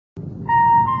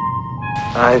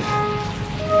I've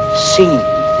seen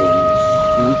things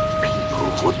you people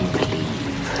wouldn't believe.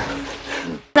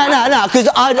 No, because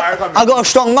I got a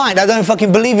strong mind. I don't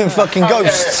fucking believe in fucking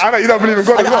ghosts. I know you don't believe in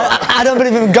God as well. I don't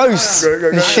believe in ghosts.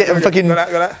 Go, Shit, I'm fucking... Go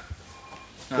that.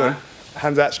 Go on.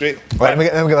 Hands out straight. Wait, let me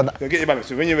get my back. Go, get your balance.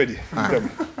 When you're ready, tell me.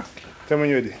 Tell me when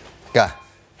you're ready. Go.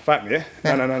 Fight me, yeah?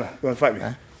 No. Go on, fight me.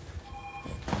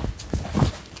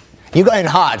 You're going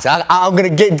hard, so I'm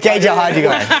going to gauge how hard you're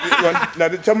going. Go on. Now,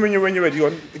 tell me when you're ready. Go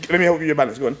on. Let me help you with your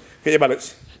balance. Go on. Get your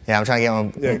balance. Yeah, I'm trying to get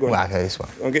my... Yeah, go on. Well, okay, this one.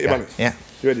 Go on, get your balance. Yeah.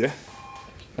 You ready, yeah?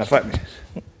 Now, fight me.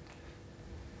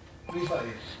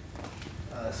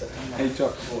 Hey,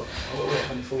 Chuck.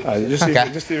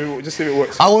 Just see if it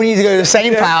works. I want you to go to the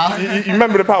same power. You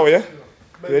remember the power, yeah?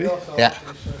 You ready? Yeah.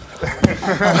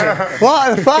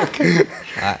 What the fuck?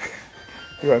 Alright.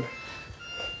 Go on.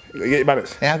 Get your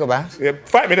balance. Yeah, I got balance. Yeah,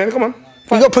 fight me then, come on. You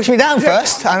got to push me down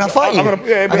first, and I'll fight you.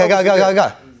 Okay,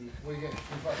 go.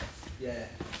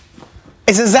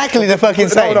 It's exactly the fucking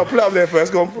same. No, pull it up there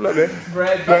first. Go on, pull it up there.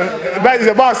 Brad is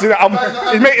a boss, you know.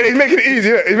 He's making it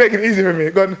easy. He's making it easy for me.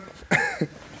 Go on.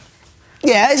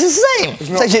 Yeah, it's the same.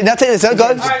 So, now take this. Go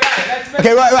on.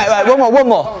 Okay, right. One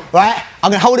more. Right,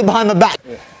 I'm gonna hold it behind my back.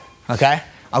 Yeah. Okay,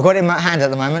 I've got it in my hand at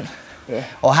the moment. Yeah.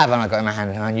 Or haven't I got it in my hand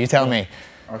at the moment? You tell me.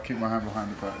 I'll keep my hand behind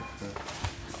the back.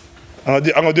 I'm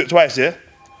gonna do it twice, yeah.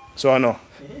 So I know.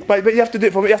 But you have to do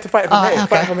it from. You have to fight from here. Okay.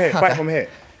 Fight from here. Fight from here.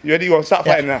 You ready? Go on. Start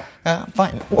fighting now. I'm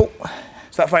fighting. Oh.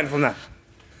 Start fighting from now.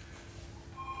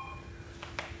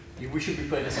 We should be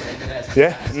putting this on the internet.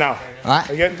 Yeah. Now. Alright.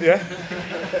 Again. Yeah.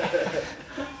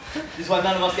 This is why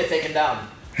none of us get taken down.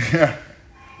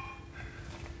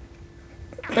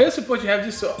 I suppose you have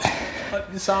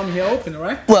this arm here open,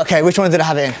 right? Well, okay. Which one did I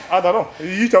have it in? I don't know.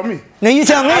 You tell me. No, you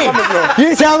tell me.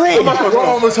 You tell me. What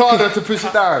one was harder to push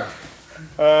it down?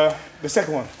 The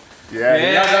second one.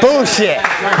 Yeah. Bullshit.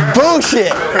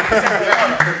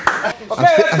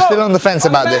 I'm still on the fence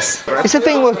about this. It's a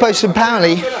thing we're supposed to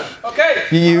apparently.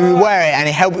 You wear it and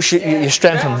it helps your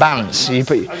strength and balance. There's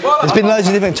been loads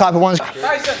of different type of ones.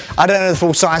 I don't know the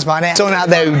full science behind it. Someone out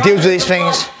there who deals with these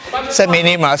things, send me an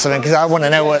email or something because I want to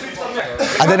know what.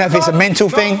 I don't know if it's a mental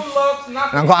thing.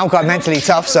 And I'm quite mentally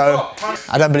tough, so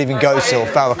I don't believe in ghosts or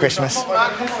Father Christmas.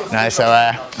 No, so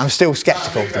I'm still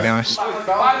sceptical, to be honest.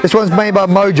 This one's made by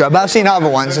Mojo, but I've seen other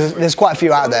ones. There's quite a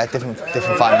few out there, different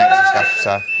fight makes and stuff.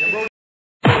 So.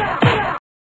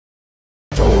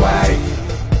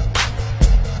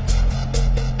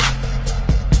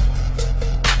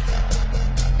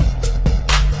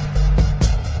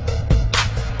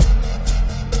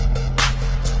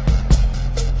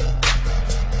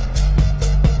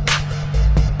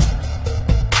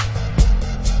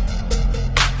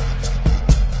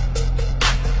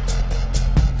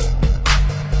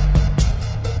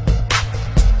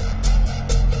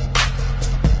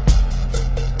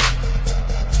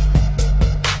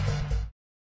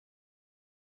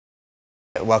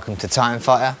 Welcome to Titan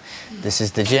Fighter. This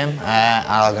is the gym, and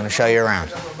I'm going to show you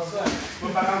around.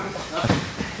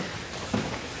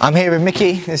 I'm here with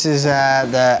Mickey. This is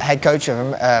the head coach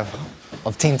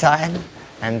of Team Titan,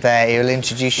 and he'll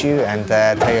introduce you and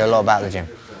tell you a lot about the gym.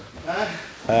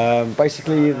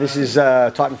 Basically, this is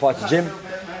Titan Fighter Gym,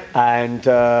 and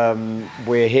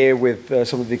we're here with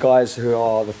some of the guys who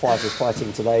are the fighters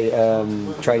fighting today,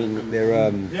 training their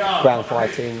ground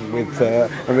fighting with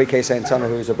Enrique Santana,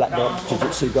 who's a black belt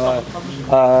jiu-jitsu guy.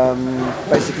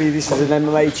 Basically, this is an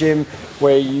MMA gym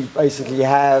where you basically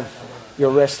have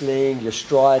your wrestling, your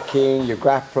striking, your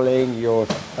grappling, your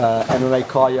MMA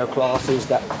cardio classes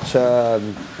that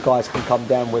guys can come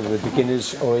down, whether they're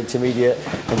beginners or intermediate,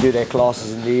 and do their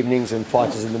classes in the evenings and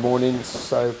fighters in the mornings.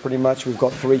 So pretty much we've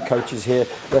got 3 coaches here,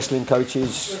 wrestling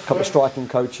coaches, a couple of striking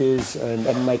coaches and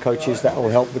MMA coaches that will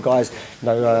help the guys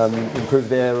improve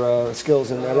their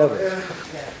skills and their levels.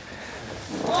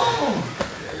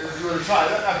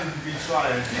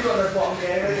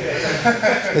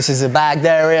 This is the bagged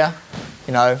area.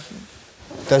 You know,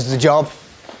 does the job.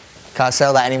 Can't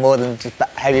sell that any more than just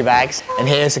heavy bags. And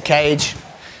here's the cage.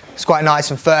 It's quite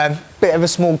nice and firm. Bit of a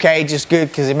small cage is good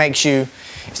because it makes you,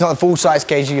 it's not a full-size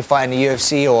cage you can find in the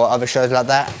UFC or other shows like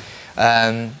that.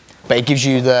 But it gives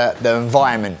you the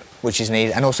environment which is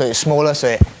needed. And also it's smaller,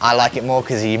 so I like it more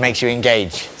because it makes you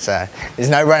engage. So there's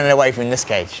no running away from this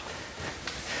cage.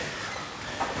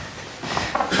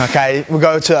 Okay, we'll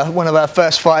go to one of our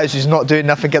first fighters who's not doing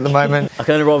nothing at the moment. I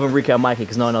can only roll with Enrique and Mikey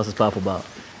because no one else is purple belt.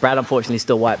 Brad, unfortunately, is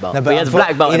still white belt. No, but he has a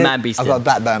black belt in Man Beast. I've got a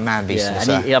black belt in Man Beast. Yeah,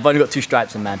 and I've only got 2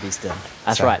 stripes in Man Beast still.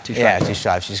 That's right, 2 stripes. Yeah, 2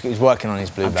 stripes. He's working on his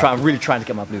blue belt. I'm really trying to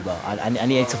get my blue belt. And he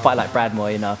needs to fight like Brad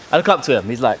more, you know. I look up to him.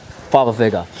 He's like Father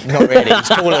figure. Not really. He's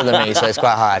taller than me, so it's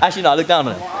quite hard. Actually, no, I look down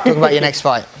on him. Talk about your next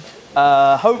fight.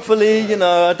 Hopefully, you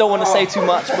know, I don't want to say too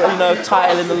much, but, you know,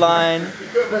 title in the line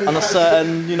on a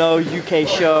certain, you know, UK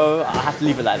show. I have to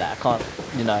leave it like that. I can't,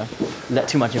 you know, let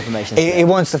too much information. He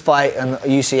wants to fight an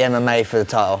UC MMA for the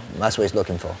title. That's what he's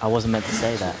looking for. I wasn't meant to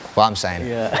say that. Well, I'm saying.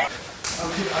 Yeah.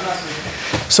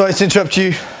 Sorry to interrupt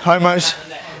you, homos.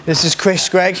 This is Chris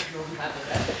Gregg,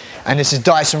 and this is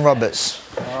Dyson Roberts.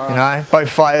 You know, both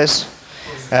fighters.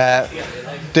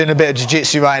 Doing a bit of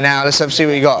jiu-jitsu right now. Let's see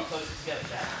what you got.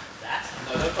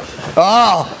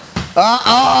 Oh,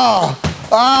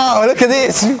 look at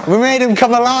this. We made him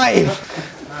come alive.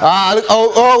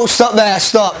 Oh, stop there,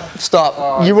 stop.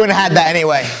 You wouldn't have had that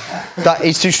anyway.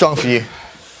 He's too strong for you.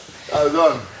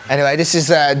 Anyway, this is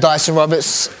Dyson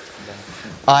Roberts.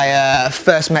 I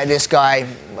first met this guy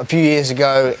a few years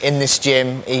ago in this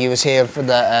gym. He was here for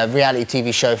the reality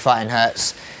TV show Fighting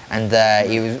Hurts, and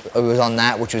he was on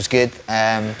that, which was good.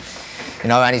 You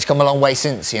know, and he's come a long way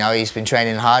since. You know, he's been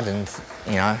training hard, and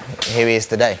you know, here he is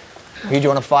today. Who do you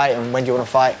want to fight, and when do you want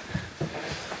to fight?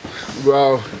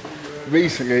 Well,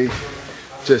 recently,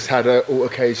 just had an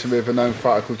altercation with a known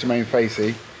fighter called Jermaine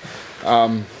Facey.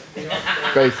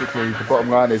 Basically, the bottom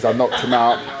line is I knocked him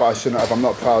out, but I shouldn't have. I'm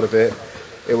not proud of it.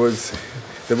 It was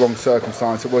the wrong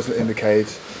circumstance. It wasn't in the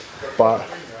cage. But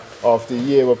after a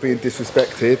year of being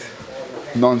disrespected,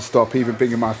 non-stop, even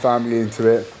bringing my family into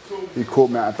it, he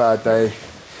caught me at a bad day,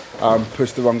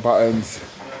 pushed the wrong buttons,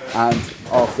 and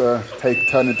after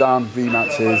turning down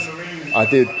rematches, I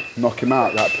did knock him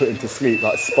out, like put him to sleep,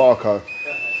 like Sparko.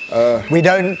 We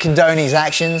don't condone his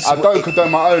actions. I don't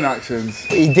condone my own actions.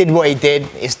 He did what he did.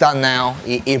 It's done now.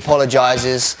 He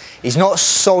apologises. He's not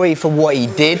sorry for what he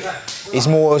did. He's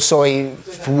more sorry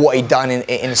for what he done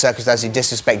in the circumstances. He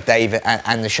disrespect Dave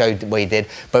and the show what he did.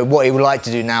 But what he would like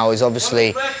to do now is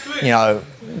obviously, you know,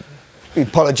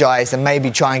 apologise and maybe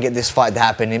try and get this fight to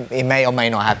happen. It may or may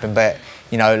not happen, but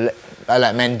you know,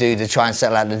 let men do to try and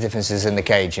settle out the differences in the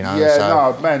cage. You know. Yeah, so.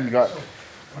 no, men. Like,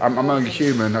 I'm only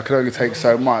human. I can only take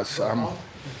so much.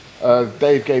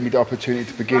 Dave gave me the opportunity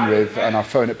to begin with, and I've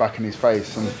thrown it back in his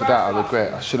face, and for that I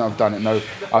regret. I shouldn't have done it. No,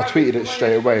 I tweeted it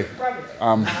straight away.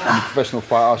 I'm a professional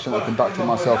fighter. I shouldn't have conducted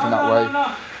myself in that way.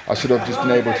 I should have just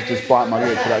been able to just bite my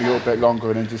lip for that little bit longer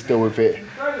and then just deal with it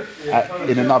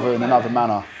in another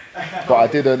manner. But I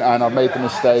didn't, and I made the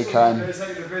mistake, and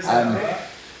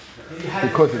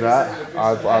because of that,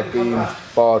 I've been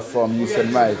barred from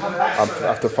UCMA. I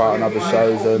have to fight on other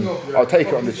shows, and I'll take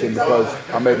it on the chin because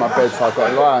I made my bed, so I've got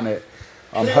to lie on it.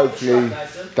 Hopefully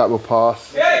that will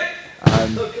pass,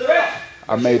 and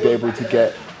I may be able to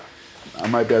get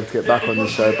back on the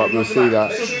show, but we'll see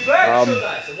that.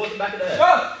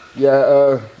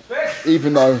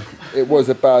 Even though it was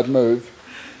a bad move,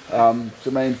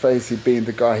 Jermaine Facey, being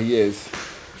the guy he is,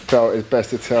 felt it's best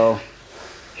to tell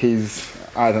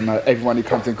everyone he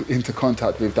comes into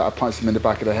contact with that I punched him in the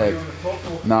back of the head.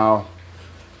 Now,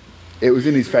 it was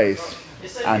in his face,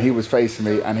 and he was facing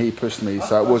me, and he pushed me,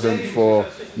 so it wasn't for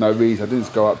no reason. I didn't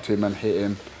just go up to him and hit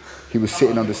him. He was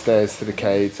sitting on the stairs to the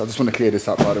cage. I just want to clear this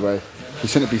up, by the way. He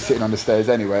shouldn't be sitting on the stairs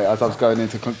anyway. As I was going in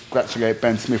to congratulate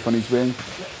Ben Smith on his win,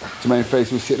 Jermaine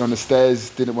Facey was sitting on the stairs,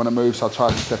 didn't want to move, so I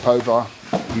tried to step over.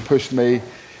 He pushed me,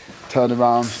 turned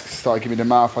around, started giving me the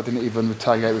mouth. I didn't even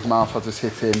retaliate with mouth, I just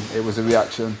hit him. It was a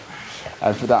reaction,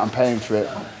 and for that I'm paying for it.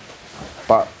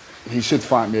 But he should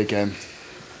fight me again.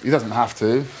 He doesn't have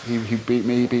to. He beat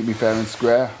me fair and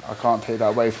square. I can't take that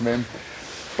away from him.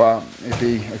 But it'd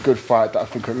be a good fight that I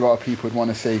think a lot of people would want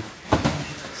to see.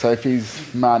 So if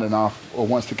he's man enough or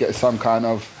wants to get some kind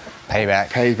of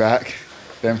payback,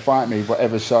 then fight me,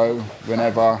 whatever show,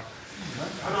 whenever.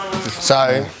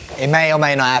 So it may or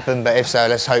may not happen, but if so,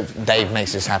 let's hope Dave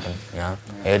makes this happen. You know,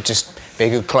 it would just be a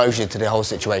good closure to the whole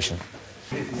situation.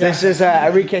 This is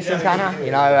Enrique Santana,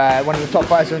 you know, one of the top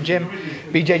fighters in the gym,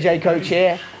 BJJ coach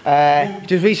here.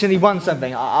 Just recently won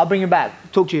something. I'll bring him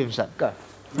back. Talk to you himself. Go.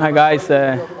 Hi guys,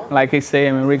 like I say,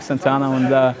 I'm Enrique Santana. I'm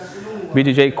the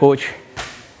BJJ coach,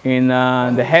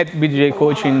 the head BJJ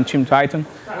coach in Team Titan,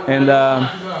 and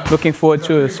looking forward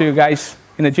to see you guys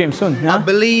in the gym soon. Yeah? I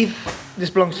believe this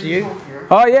belongs to you.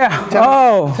 Oh yeah.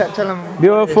 Tell them.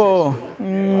 Beautiful.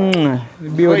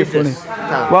 Beautiful.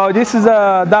 Well, this is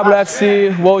a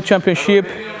WFC World Championship.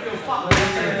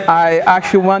 I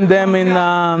actually won them in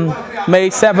May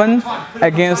 7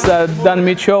 against Dan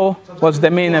Mitchell. Was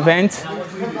the main event,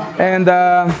 and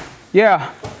yeah,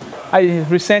 I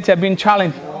recently have been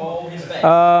challenged.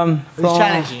 Who's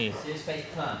challenging you?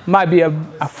 Might be a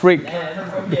freak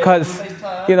because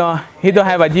you know he don't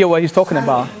have idea what he's talking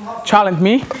about. Challenge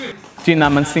me, Gina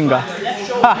Mansinga.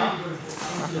 Ha,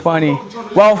 funny.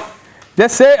 Well,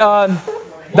 That's it.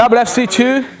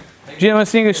 WFC2, GYMS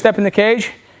single step in the cage.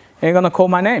 And you're gonna call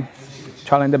my name.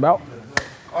 Challenge the belt.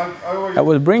 That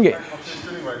was bring it.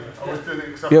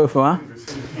 Beautiful, huh?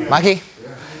 Mikey?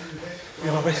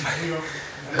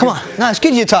 Come on. No, it's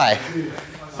good you're tired.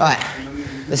 Alright.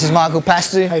 This is Michael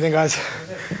Pastu. How you doing, guys?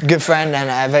 Good friend and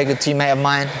a very good teammate of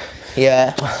mine.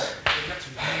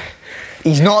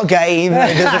 He's not gay, even though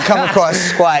he doesn't come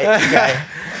across quite gay.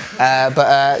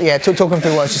 Yeah, talk him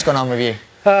through what's just gone on with you.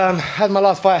 Had my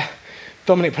last fight,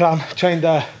 Dominic Plum, trained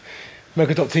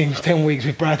American top team 10 weeks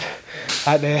with Brad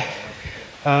out there.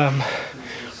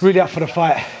 Really up for the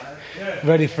fight,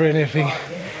 ready for anything.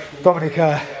 Dominic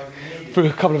threw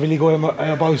a couple of illegal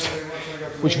elbows,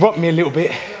 which rocked me a little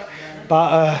bit,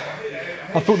 but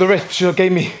I thought the ref should have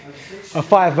gave me a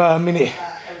 5 minute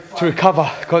to recover,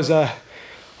 because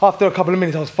after a couple of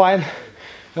minutes I was fine,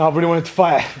 and I really wanted to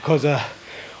fight because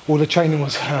all the training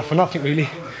was for nothing really.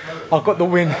 I got the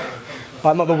win,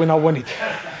 but not the win I wanted.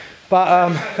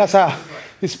 But that's how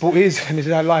this sport is, and this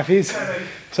is how life is.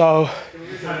 So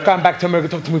going back to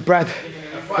American top team with Brad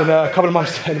in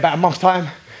about a month's time,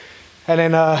 and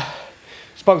then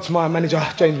spoke to my manager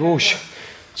James Walsh.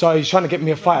 So he's trying to get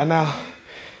me a fighter now,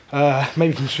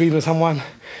 maybe from Sweden or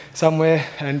somewhere,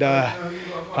 and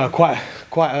quite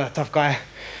a tough guy,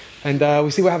 and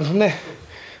we'll see what happens from there.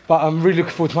 But I'm really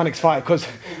looking forward to my next fight because,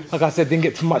 like I said, didn't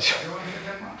get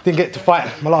to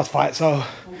fight my last fight, so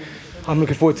I'm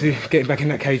looking forward to getting back in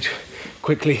that cage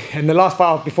quickly. And the last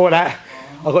fight before that,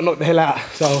 I got knocked the hell out,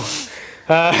 so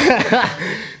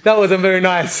that wasn't very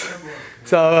nice.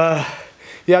 So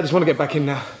yeah, I just want to get back in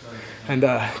now, and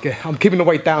I'm keeping the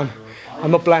weight down.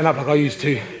 I'm not blowing up like I used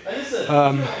to,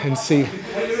 and see.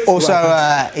 Also,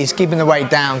 he's keeping the weight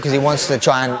down because he wants to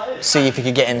try and see if he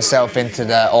could get himself into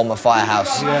the Ultimate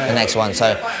Firehouse, the next one.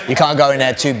 So you can't go in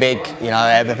there too big. You know,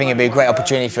 I think it'd be a great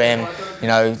opportunity for him. You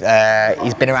know,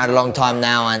 he's been around a long time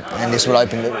now, and this will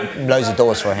open loads of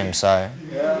doors for him. So.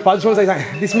 But I just want to say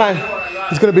something. This man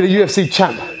is going to be the UFC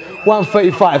champ,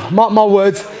 135. Mark my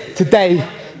words. Today,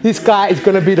 this guy is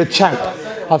going to be the champ.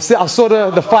 I saw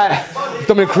the fight with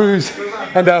Dominic Cruz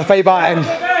and Faber, and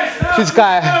this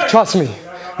guy, trust me.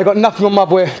 I got nothing on my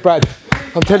boy, Brad.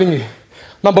 I'm telling you.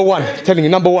 Number one.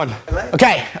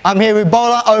 Okay, I'm here with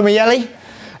Bola Omayeli.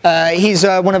 He's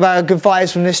one of our good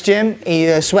fighters from this gym.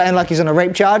 He's sweating like he's on a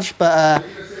rape charge, but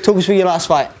talk us through your last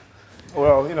fight.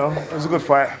 Well, you know, it was a good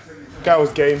fight. Guy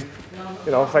was game.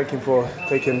 You know, thank him for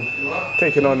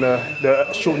taking on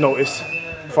the short notice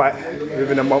fight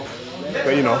within a month.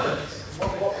 But you know,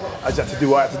 I just had to do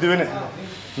what I had to do, innit?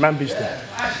 Man beast him.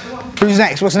 Who's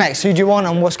next? What's next? Who do you want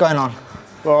and what's going on?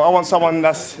 Well, I want someone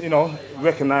that's, you know,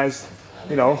 recognised,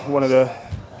 you know, one of the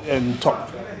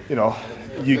top, you know,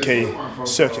 UK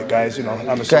circuit guys, you know,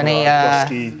 Amazon,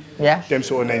 Broski, them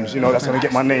sort of names, you know, that's going to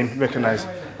get my name recognised.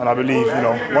 And I believe, you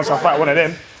know, once I fight one of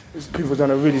them, people are going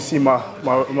to really see my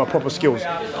proper skills.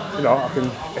 You know, I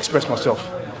can express myself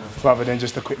rather than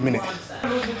just a quick minute.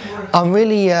 I'm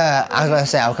really, as I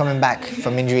said, I'm coming back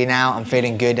from injury now. I'm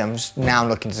feeling good. I'm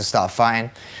looking to start fighting.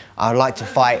 I'd like to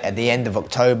fight at the end of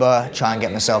October, try and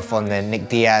get myself on the Nick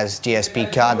Diaz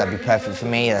GSP card. That'd be perfect for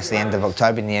me. That's the end of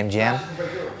October in the MGM.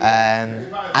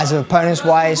 As of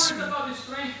opponents-wise,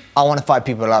 I want to fight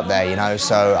people up there, you know,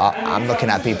 so I'm looking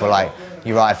at people like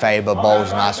Uriah Faber,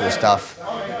 Bowles and that sort of stuff.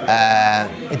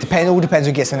 It all depends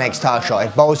who gets the next title shot.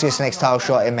 If Bowles gets the next title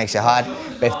shot, it makes it hard.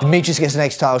 But if Demetrius gets the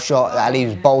next title shot, that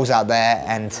leaves Bowles out there,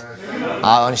 and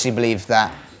I honestly believe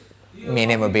that me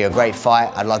and him would be a great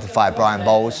fight. I'd love to fight Brian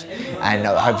Bowles, and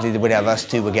hopefully the winner of us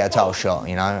two will get a title shot,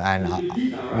 you know.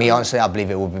 And me, honestly, I believe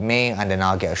it will be me, and then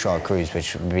I'll get a shot at Cruz,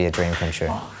 which would be a dream come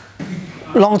true.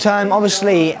 Long term,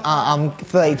 obviously, I'm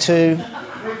 32.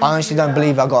 I honestly don't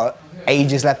believe I've got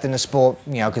ages left in the sport,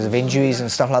 you know, because of injuries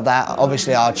and stuff like that.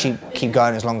 Obviously, I'll keep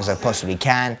going as long as I possibly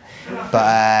can,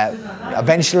 but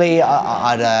eventually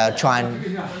I'd try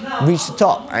and reach the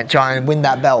top and try and win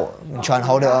that belt and try and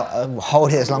hold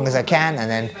it as long as I can. And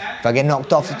then if I get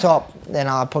knocked off the top, then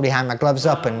I'll probably hang my gloves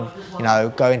up and, you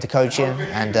know, go into coaching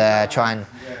and try and,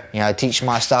 you know, teach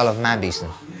my style of man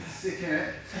beasting.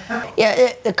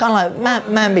 Yeah, kind of like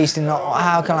man beasting.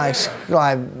 How can I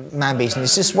describe man beasting?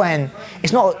 It's just when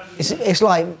it's not. It's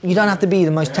like you don't have to be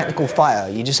the most technical fighter.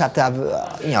 You just have to have,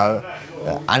 you know,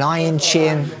 an iron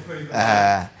chin,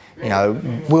 you know,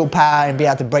 willpower, and be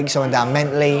able to break someone down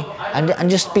mentally, and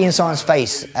just be in someone's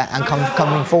face and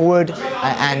coming forward.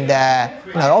 And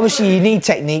you know, obviously you need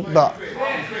technique, but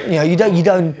you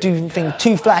don't do anything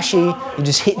too flashy. You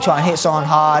just try and hit someone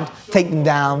hard, take them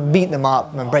down, beat them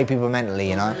up, and break people mentally.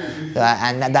 You know,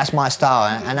 and that's my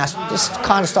style, and that's just the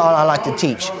kind of style I like to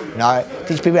teach. You know,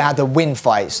 teach people how to win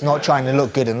fights, not trying to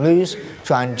look good and lose.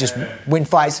 Try and just win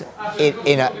fights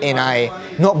in a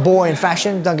not boring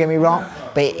fashion. Don't get me wrong,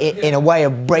 but in a way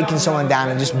of breaking someone down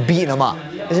and just beating them up.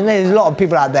 There's a lot of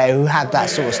people out there who have that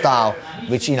sort of style,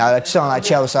 which, you know, someone like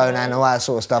Chelsea and all that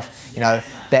sort of stuff. You know,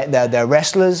 they're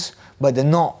wrestlers, but they're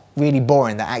not really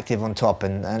boring. They're active on top,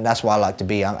 and that's what I like to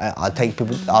be.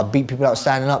 I'll beat people up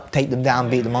standing up, take them down,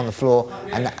 beat them on the floor,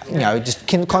 and, you know, just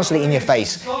constantly in your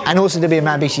face. And also, to be a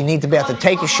man beast, you need to be able to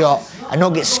take a shot and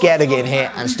not get scared of getting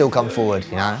hit and still come forward.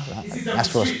 You know,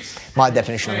 that's my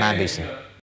definition of man beasting.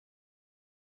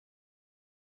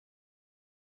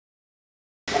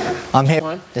 I'm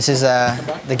here. This is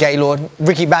the Gaylord,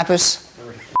 Ricky Bappas.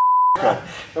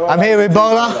 I'm here with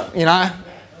Bola, you know,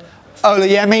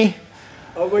 Olayemi.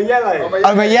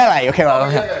 Olayemi. Okay,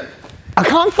 right. I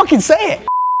can't fucking say it.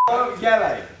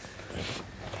 Olayemi.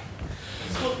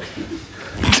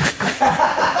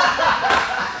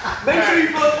 Make sure you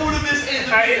put all of this in.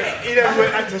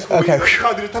 Okay.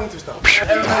 Can't do the tongue twister.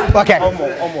 Okay.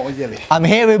 I'm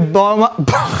here with Boma.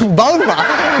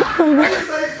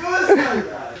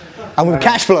 I'm with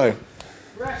Cash Flow.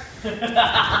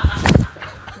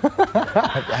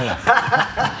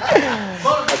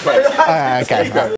 Okay.